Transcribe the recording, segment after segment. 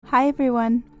Hi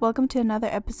everyone, welcome to another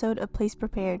episode of Place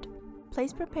Prepared.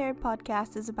 Place Prepared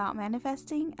podcast is about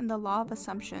manifesting and the law of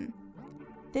assumption.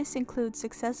 This includes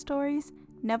success stories,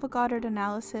 Neville Goddard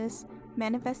analysis,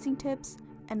 manifesting tips,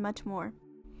 and much more.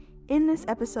 In this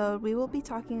episode, we will be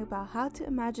talking about how to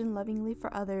imagine lovingly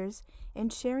for others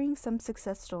and sharing some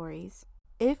success stories.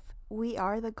 If we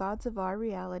are the gods of our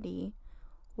reality,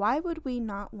 why would we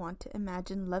not want to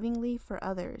imagine lovingly for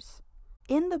others?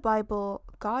 In the Bible,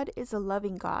 God is a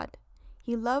loving God.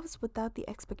 He loves without the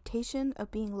expectation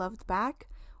of being loved back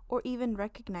or even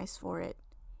recognized for it.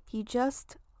 He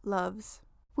just loves.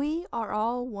 We are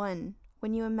all one.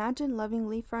 When you imagine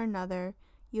lovingly for another,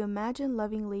 you imagine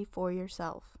lovingly for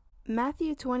yourself.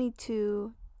 Matthew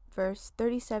 22, verse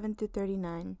 37 to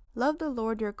 39. Love the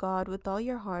Lord your God with all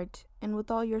your heart and with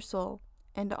all your soul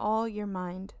and all your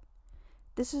mind.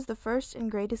 This is the first and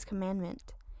greatest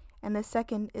commandment, and the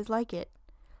second is like it.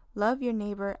 Love your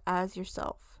neighbor as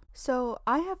yourself. So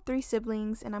I have 3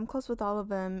 siblings and I'm close with all of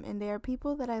them, and they are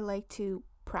people that I like to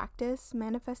practice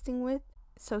manifesting with.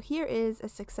 So here is a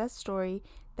success story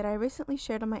that I recently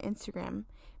shared on my Instagram.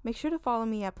 Make sure to follow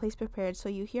me at Place Prepared so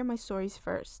you hear my stories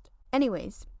first.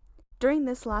 Anyways, during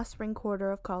this last spring quarter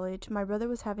of college, my brother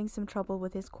was having some trouble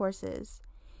with his courses.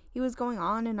 He was going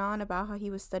on and on about how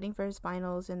he was studying for his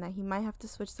finals and that he might have to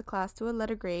switch the class to a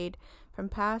letter grade from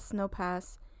pass, no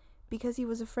pass, because he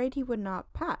was afraid he would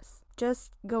not pass,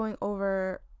 just going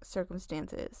over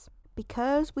circumstances.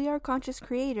 Because we are conscious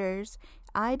creators,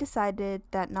 I decided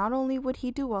that not only would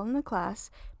he do well in the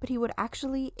class, but he would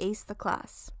actually ace the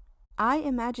class. I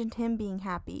imagined him being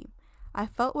happy. I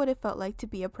felt what it felt like to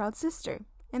be a proud sister,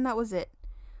 and that was it.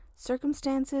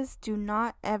 Circumstances do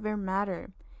not ever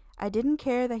matter. I didn't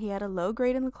care that he had a low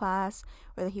grade in the class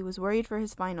or that he was worried for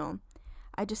his final.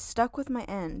 I just stuck with my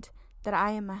end, that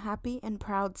I am a happy and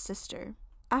proud sister.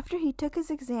 After he took his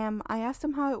exam, I asked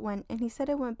him how it went, and he said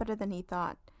it went better than he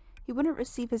thought. He wouldn't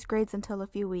receive his grades until a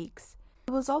few weeks.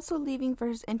 He was also leaving for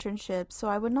his internship, so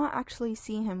I would not actually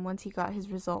see him once he got his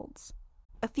results.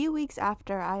 A few weeks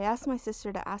after, I asked my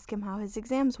sister to ask him how his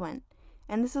exams went,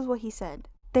 and this is what he said.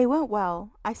 They went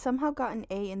well. I somehow got an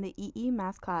A in the EE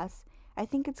math class. I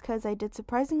think it's because I did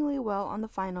surprisingly well on the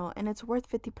final, and it's worth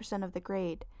 50% of the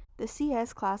grade. The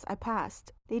CS class I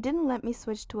passed. They didn't let me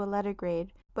switch to a letter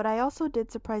grade, but I also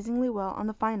did surprisingly well on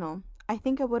the final. I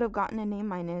think I would have gotten an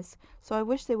A-, so I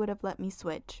wish they would have let me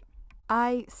switch.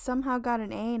 I somehow got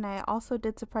an A and I also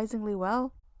did surprisingly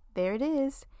well. There it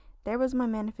is. There was my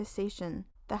manifestation.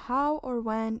 The how or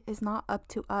when is not up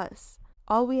to us.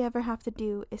 All we ever have to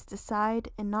do is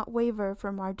decide and not waver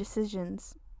from our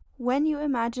decisions. When you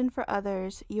imagine for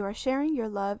others, you are sharing your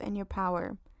love and your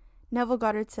power. Neville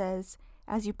Goddard says,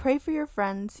 as you pray for your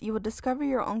friends, you will discover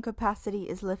your own capacity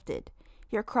is lifted.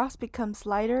 Your cross becomes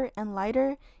lighter and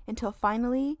lighter until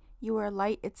finally you are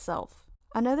light itself.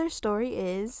 Another story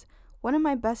is, one of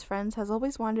my best friends has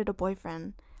always wanted a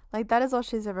boyfriend. Like, that is all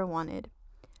she's ever wanted.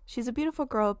 She's a beautiful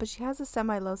girl, but she has a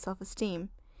semi-low self-esteem.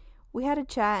 We had a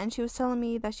chat and she was telling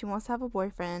me that she wants to have a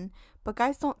boyfriend, but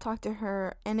guys don't talk to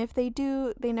her, and if they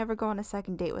do, they never go on a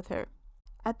second date with her.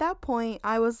 At that point,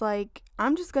 I was like,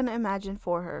 I'm just gonna imagine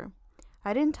for her.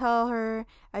 I didn't tell her,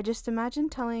 I just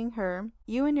imagined telling her,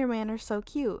 you and your man are so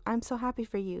cute, I'm so happy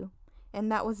for you.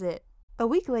 And that was it. A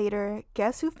week later,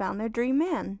 guess who found their dream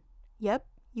man? Yep,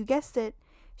 you guessed it.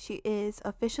 She is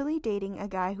officially dating a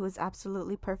guy who is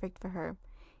absolutely perfect for her.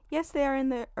 Yes, they are in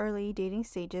the early dating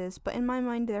stages, but in my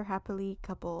mind, they're happily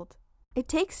coupled. It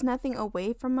takes nothing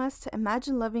away from us to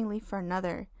imagine lovingly for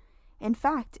another. In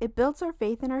fact, it builds our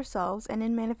faith in ourselves and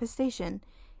in manifestation.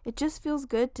 It just feels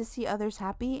good to see others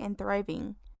happy and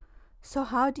thriving. So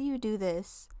how do you do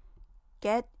this?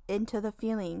 Get into the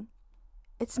feeling.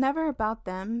 It's never about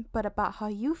them, but about how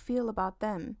you feel about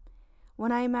them.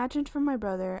 When I imagined for my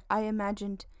brother, I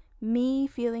imagined me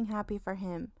feeling happy for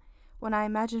him. When I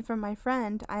imagined for my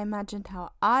friend, I imagined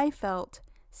how I felt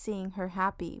seeing her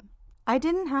happy. I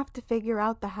didn't have to figure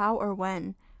out the how or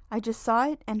when. I just saw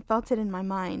it and felt it in my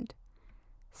mind.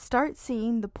 Start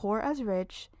seeing the poor as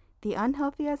rich, the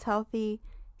unhealthy as healthy,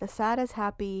 the sad as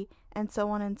happy, and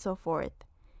so on and so forth.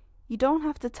 You don't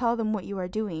have to tell them what you are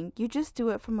doing, you just do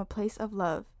it from a place of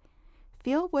love.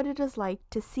 Feel what it is like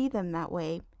to see them that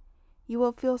way. You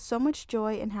will feel so much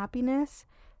joy and happiness.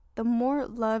 The more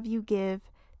love you give,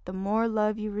 the more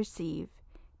love you receive,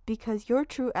 because your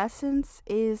true essence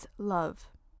is love.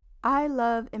 I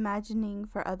love imagining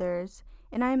for others,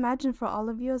 and I imagine for all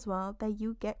of you as well that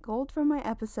you get gold from my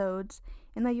episodes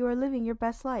and that you are living your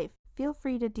best life. Feel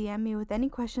free to DM me with any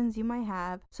questions you might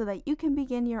have so that you can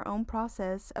begin your own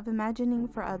process of imagining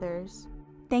for others.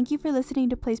 Thank you for listening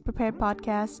to Place Prepared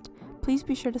Podcast. Please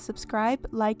be sure to subscribe,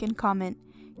 like, and comment.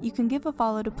 You can give a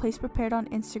follow to Place Prepared on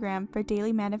Instagram for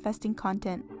daily manifesting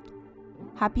content.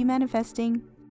 Happy manifesting!